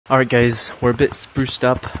Alright guys, we're a bit spruced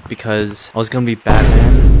up because I was gonna be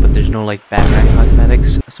Batman, but there's no like Batman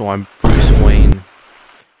cosmetics, so I'm Bruce Wayne.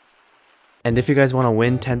 And if you guys want to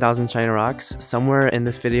win 10,000 shiny rocks, somewhere in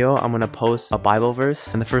this video I'm gonna post a Bible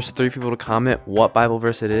verse, and the first 3 people to comment what Bible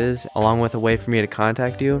verse it is, along with a way for me to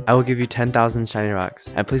contact you, I will give you 10,000 shiny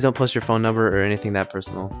rocks. And please don't post your phone number or anything that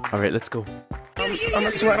personal. Alright, let's go. I'm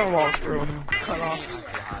a sweater loss, bro. Cut off.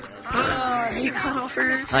 You cut off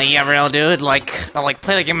first. Yeah, real dude. Like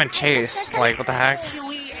play the game of Chase. Like, what the heck?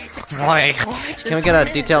 Like, can we get a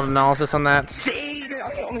detailed analysis on that?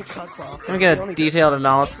 Can we get a detailed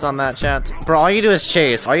analysis on that, chat? Bro, all you do is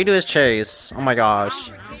chase. All you do is chase. Oh my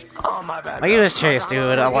gosh. Oh my bad. All you do is chase,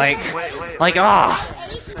 dude. Like,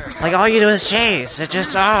 all you do is chase. It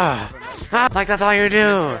just, like that's all you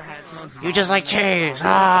do. You just like chase.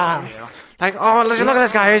 Like, oh, look at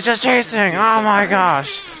this guy. He's just chasing. Oh my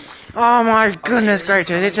gosh. Oh my goodness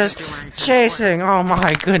gracious. He's just chasing. Oh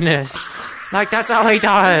my goodness. Like, that's all he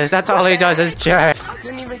does. That's all he does is chase.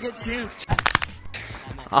 Didn't even get juked.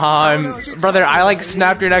 Brother, I like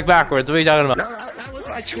snapped your neck backwards. What are you talking about? No, that was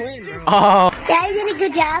my twin, bro. Oh. Yeah, I did a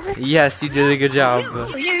good job. Yes, you did a good job.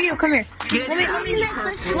 You, come here.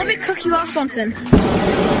 Let me cook you off something.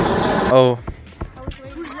 Oh.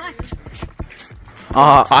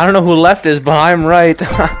 I don't know who left is, but I'm right.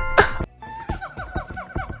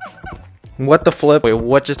 What the flip? Wait,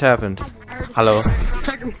 what just happened? Hello.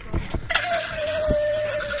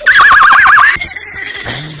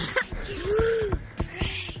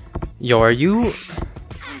 Yo, are you...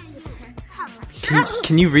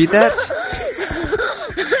 Can you read that?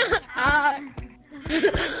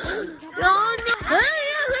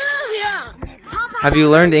 Have you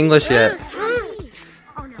learned English yet?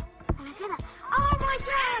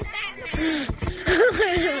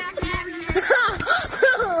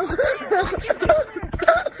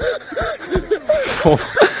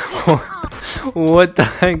 What the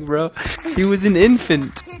heck, bro? He was an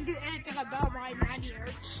infant.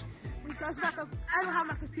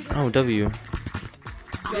 Oh, W.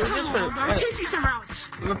 You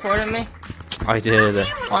reported me? I did.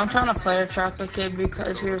 Well, I'm trying to play a chocolate kid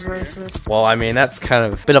because he was racist. Well, I mean, that's kind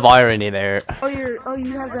of a bit of irony there. Oh, you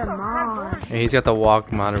have that mod. Yeah, he's got the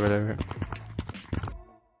walk mod or whatever.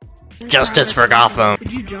 Justice for Gotham.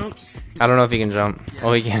 Could you jump? I don't know if he can jump.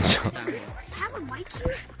 Oh, he can jump.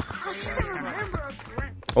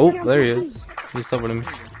 Oh, there he is. He's teleporting me.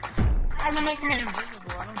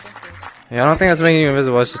 Yeah, I don't think that's making you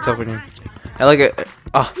invisible. It's just teleporting you. I like it.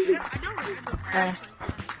 Oh.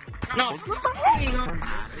 No.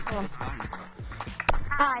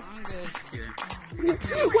 Hi.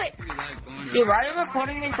 Wait. Dude, why are you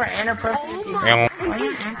reporting me for anti-report? Why are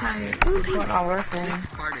you anti-report not working?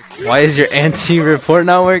 Why is your anti-report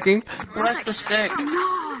not working? Where's the stick?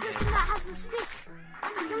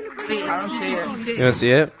 I don't see it. You don't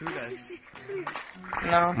see it?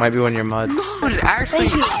 No. Might be one of your mods. Dude, actually.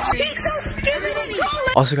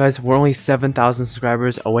 Also guys, we're only 7,000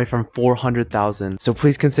 subscribers away from 400,000. So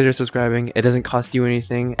please consider subscribing. It doesn't cost you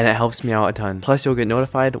anything and it helps me out a ton. Plus you'll get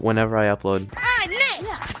notified whenever I upload.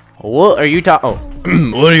 What are you talking? Oh,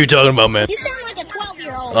 what are you talking about, man? You sound like a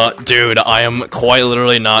 12-year-old. Dude, I am quite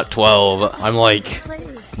literally not 12. I'm like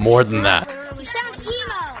more than that. You sound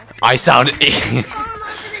emo. I sound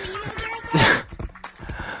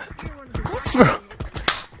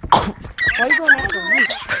Why are you going after me?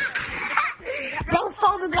 Bro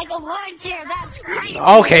folded like a lawn chair. That's crazy.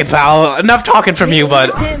 Okay, pal. Enough talking from you, bud.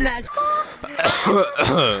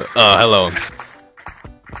 Hello.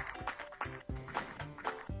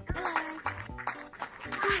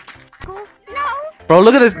 Bro,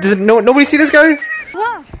 look at this. Does nobody see this guy?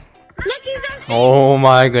 Whoa. Look, he's on stage. Oh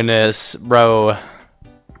my goodness, bro.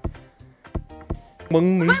 Wait,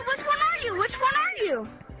 which one are you? Which one are you?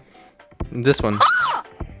 This one. Oh!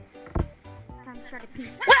 Wait,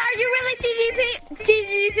 are you really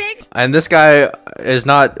TTTPig? And this guy is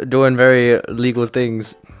not doing very legal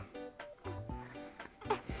things.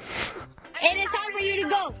 It is time for you to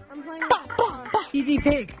go. I'm playing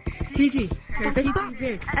TTPig. TT.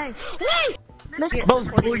 TTPig. Hey, wait! Bro's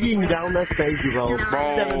bullying down, that's crazy, bro.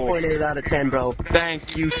 7.8 out of 10, bro.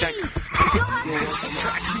 Thank you.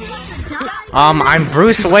 I'm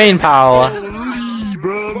Bruce Wayne, pal.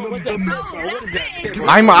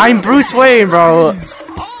 I'm Bruce Wayne, bro.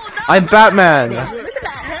 I'm Batman. Look at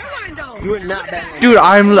that hairline, though. You are not Batman. Dude,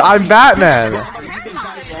 I'm Batman.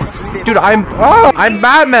 Dude, I'm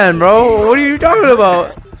Batman, bro. What are you talking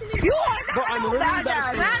about? You are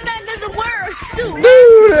Batman. Batman does it worse.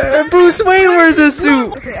 Dude, Bruce Wayne wears a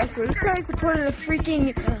suit. Okay, I swear, this guy's supporting a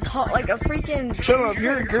freaking, like a freaking... Shut up,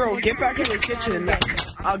 you're a girl. Get back in the kitchen.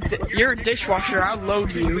 You're a dishwasher. I'll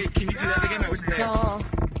load you. Wait, can you do that again? No.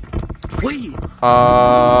 Wait.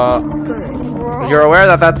 You're aware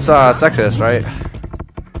that that's sexist, right?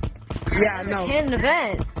 Yeah, no. Hit an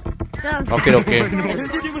event. Okay, okay.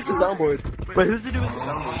 Who's to do with the soundboard? Wait, who's to do with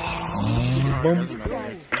the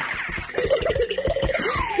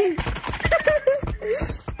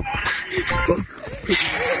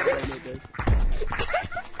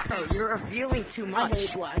Oh, you're revealing too much.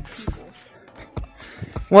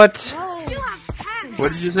 What?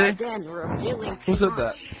 What did you say? Who said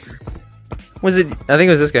that? Was it? I think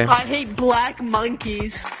it was this guy. I hate black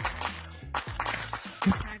monkeys.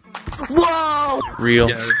 Whoa! Real.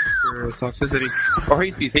 Yeah, toxicity. Or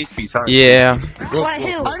hate speech, sorry. Yeah. What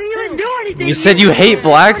hill? I didn't even do anything. You said you hate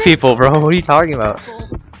black people, bro. What are you talking about?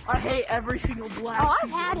 I hate every single black. Oh, I've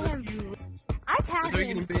had him. I've had They're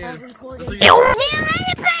him. getting banned.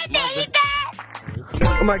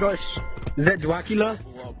 Oh my gosh. Is that Dracula?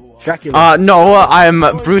 Dracula. No, I'm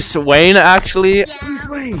Bruce Wayne, actually. Bruce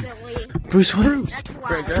Wayne. Bruce Wayne.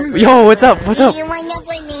 Bruce. Yo, what's up? What's up? You wind up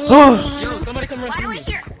with me. Oh. Yo, somebody come run Why do through I me.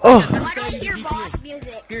 hear? Oh, Why do I hear boss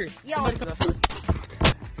music? Here, Yo. somebody come.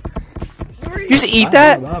 you just eat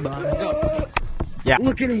that? Yeah.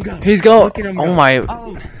 Look at him go. He's going. Look at him Oh go. my.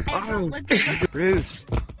 Oh. Bruce.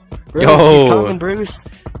 Yo. He's coming, Bruce.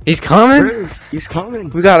 He's coming? Bruce. He's coming.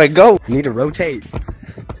 We gotta go. Need to rotate.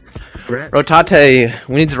 Rotate.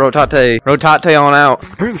 We need to rotate. Rotate on out.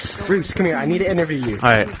 Bruce, come here. I need to interview you.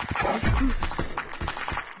 Alright.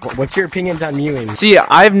 What's your opinions on mewing? See,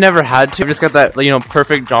 I've never had to. I've just got that, you know,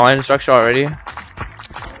 perfect drawing structure already.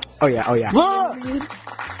 Oh yeah, oh yeah.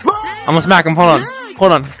 I'm gonna smack him. Hold on.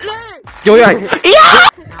 Hold on. Yo, yeah. Yeah!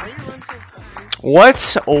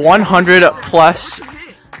 What's 100 plus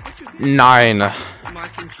 9? My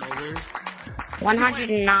controllers.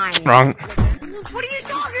 109. Wrong. What are you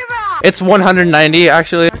talking about? It's 190,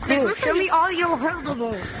 actually. Dude, show me all your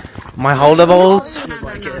holdables. My holdables.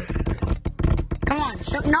 Come on,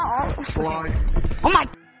 show no. Oh my.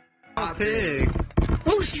 Pig.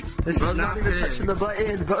 Who's? This is not even touching the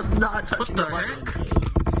button. Bro's not touching the button.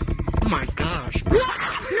 Oh my gosh.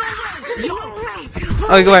 No way!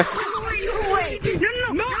 Okay, go away. No way!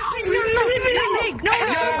 No!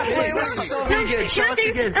 Show us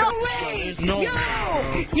again. No way! No.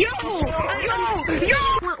 Yo!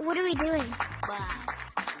 What are we doing?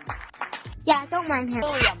 Yeah, don't mind him.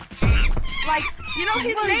 Like, you know,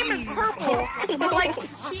 his name is Purple, so like,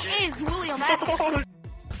 he is William Afton.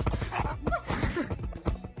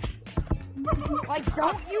 Like,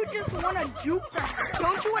 don't you just want to juke the?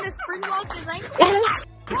 Don't you want to spring lock his ankle?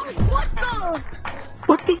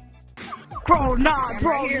 What the? Bro, nah,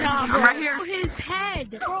 bro. Right here. His head.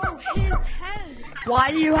 Bro, his head.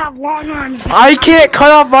 Why do you have long arms? I can't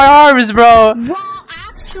cut off my arms, bro. Well,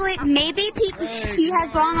 actually, maybe he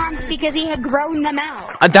has long arms because he had grown them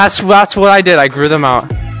out. That's what I did. I grew them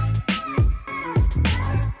out.